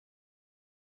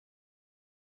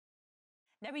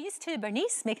Now, we're used to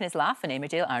Bernice making us laugh on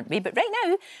Emmerdale, aren't we? But right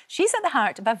now, she's at the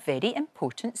heart of a very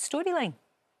important storyline.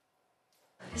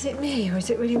 Is it me, or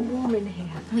is it really warm in here?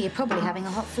 Well, you're probably having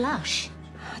a hot flush.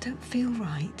 I don't feel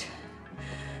right.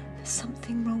 There's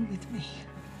something wrong with me.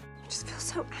 I just feel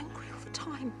so angry all the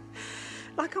time.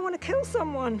 Like I want to kill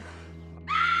someone.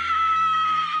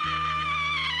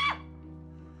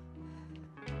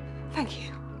 Thank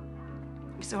you.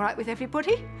 It's all right with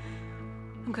everybody?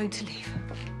 I'm going to leave.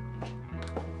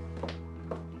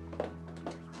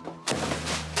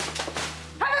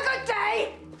 Have a good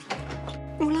day!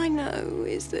 All I know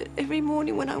is that every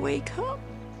morning when I wake up,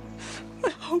 my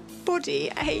whole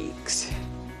body aches.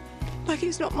 Like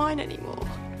it's not mine anymore.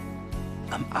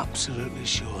 I'm absolutely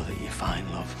sure that you're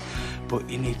fine, love, but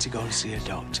you need to go and see a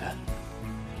doctor.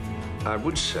 I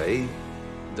would say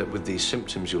that with the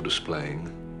symptoms you're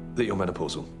displaying, that you're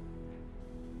menopausal.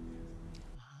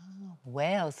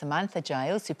 Well, Samantha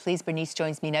Giles, who plays Bernice,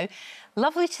 joins me now.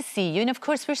 Lovely to see you. And, of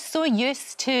course, we're so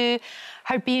used to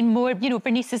her being more, you know,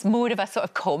 Bernice is more of a sort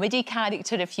of comedy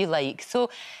character, if you like. So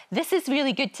this is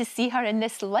really good to see her in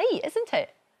this light, isn't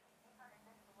it?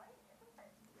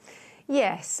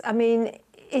 Yes, I mean,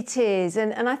 it is.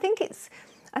 And I think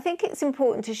it's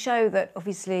important to show that,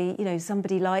 obviously, you know,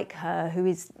 somebody like her, who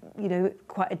is, you know,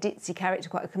 quite a ditzy character,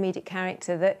 quite a comedic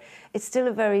character, that it's still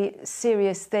a very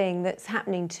serious thing that's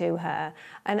happening to her.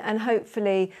 And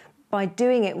hopefully, by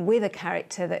doing it with a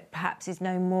character that perhaps is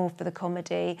known more for the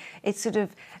comedy, it sort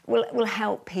of will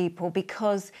help people,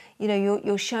 because, you know,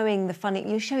 you're showing the funny,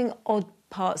 you're showing odd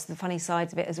parts of the funny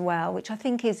sides of it as well, which I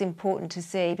think is important to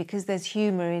see, because there's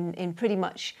humour in pretty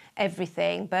much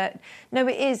everything. But no,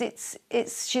 it's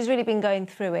she's really been going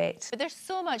through it. But there's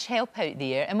so much help out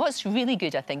there, and what's really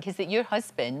good, I think, is that your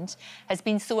husband has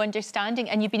been so understanding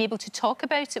and you've been able to talk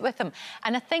about it with him.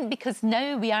 And I think because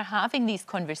now we are having these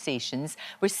conversations,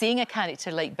 we're seeing a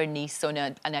character like Bernice on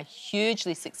a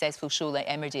hugely successful show like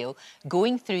Emmerdale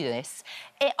going through this,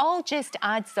 it all just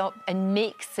adds up and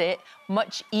makes it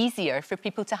much easier for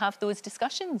people to have those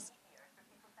discussions.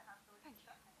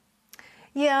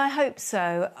 Yeah, I hope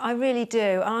so. I really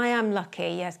do. I am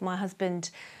lucky. Yes, my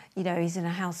husband, you know, he's in a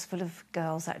house full of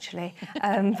girls, actually.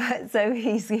 But so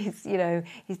he's, you know,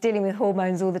 he's dealing with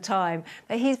hormones all the time.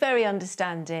 But he's very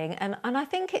understanding. And I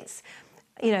think it's,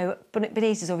 you know,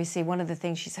 Bernice is obviously one of the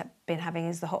things she's been having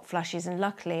is the hot flushes. And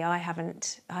luckily, I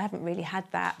haven't really had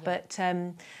that. Yeah. But,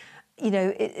 you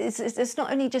know, it's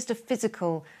not only just a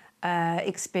physical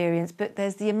experience, but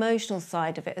there's the emotional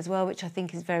side of it as well, which I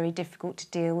think is very difficult to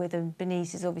deal with. And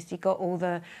Bernice has obviously got all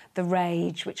the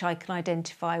rage, which I can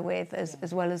identify with,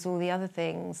 as well as all the other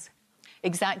things.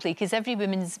 Exactly, because every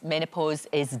woman's menopause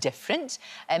is different.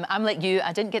 I'm like you,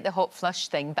 I didn't get the hot flush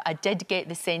thing, but I did get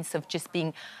the sense of just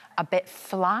being a bit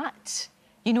flat.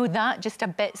 You know, that just a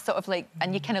bit sort of like,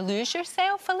 and you kind of lose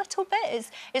yourself a little bit.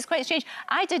 It's quite strange.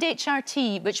 I did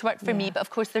HRT, which worked for me, but of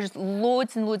course there's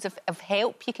loads and loads of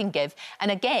help you can give.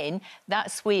 And again,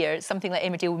 that's where something like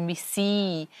Emmerdale, when we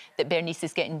see that Bernice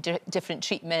is getting different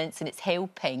treatments and it's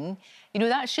helping, you know,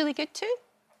 that's really good too.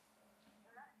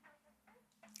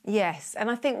 Yes, and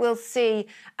I think we'll see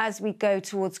as we go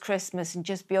towards Christmas and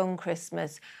just beyond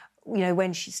Christmas, you know,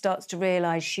 when she starts to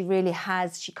realise she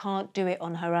can't do it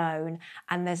on her own,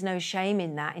 and there's no shame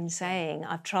in that, in saying,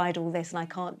 I've tried all this and I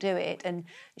can't do it, and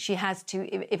she has to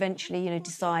eventually, you know,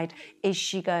 decide, is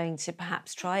she going to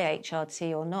perhaps try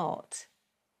HRT or not?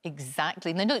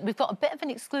 Exactly. Now, look, we've got a bit of an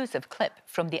exclusive clip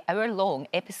from the hour-long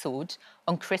episode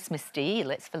on Christmas Day.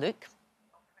 Let's have a look.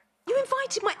 You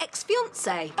invited my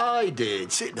ex-fiancé. I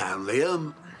did. Sit down,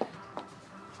 Liam.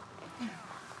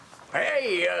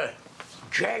 Hey,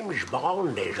 James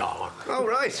Bond is on. Oh,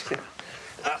 right.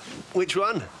 Which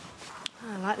one?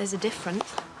 Oh, like there's a difference.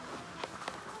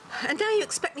 And now you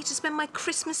expect me to spend my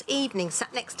Christmas evening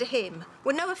sat next to him?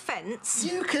 Well, no offence.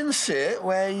 You can sit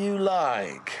where you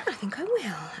like. I think I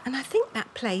will. And I think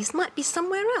that place might be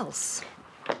somewhere else.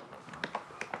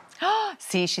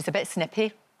 See, she's a bit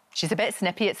snippy. She's a bit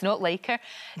snippy, it's not like her.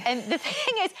 And the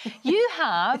thing is, you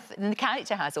have, and the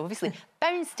character has obviously,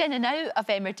 bounced in and out of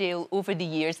Emmerdale over the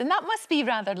years, and that must be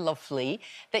rather lovely,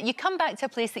 that you come back to a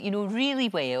place that you know really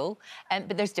well,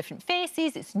 but there's different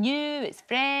faces, it's new, it's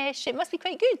fresh, it must be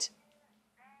quite good.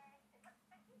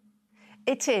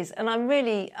 It is, and I'm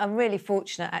really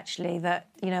fortunate, actually, that,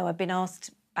 you know, I've been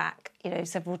asked back, you know,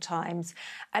 several times,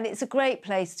 and it's a great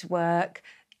place to work.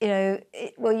 You know,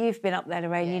 well, you've been up there,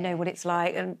 Lorraine, you know what it's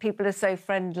like, and people are so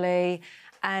friendly,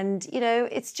 and, you know,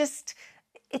 it's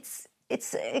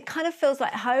it kind of feels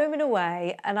like home in a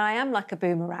way, and I am like a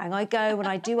boomerang. I go and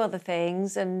I do other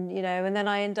things, and and then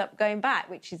I end up going back,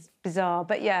 which is bizarre.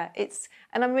 But yeah,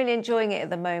 and I'm really enjoying it at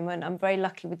the moment. I'm very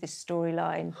lucky with this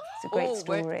storyline. It's a great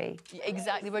story.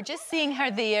 Exactly. We're just seeing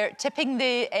her there tipping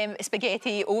the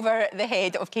spaghetti over the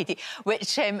head of Katie,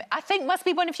 which I think must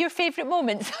be one of your favourite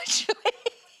moments, actually.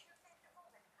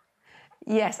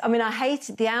 Yes, I mean, I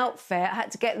hated the outfit. I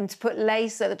had to get them to put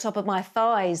lace at the top of my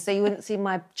thighs so you wouldn't see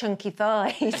my chunky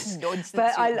thighs. Nonsense.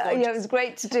 But it was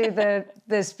great to do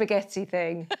the spaghetti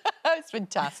thing. It's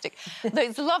fantastic. Look,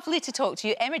 it's lovely to talk to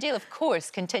you. Emmerdale, of course,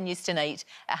 continues tonight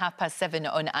at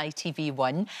 7:30 on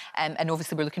ITV1. And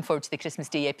obviously, we're looking forward to the Christmas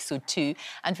Day episode 2.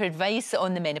 And for advice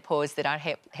on the menopause, there are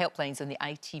helplines on the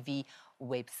ITV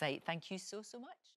website. Thank you so much.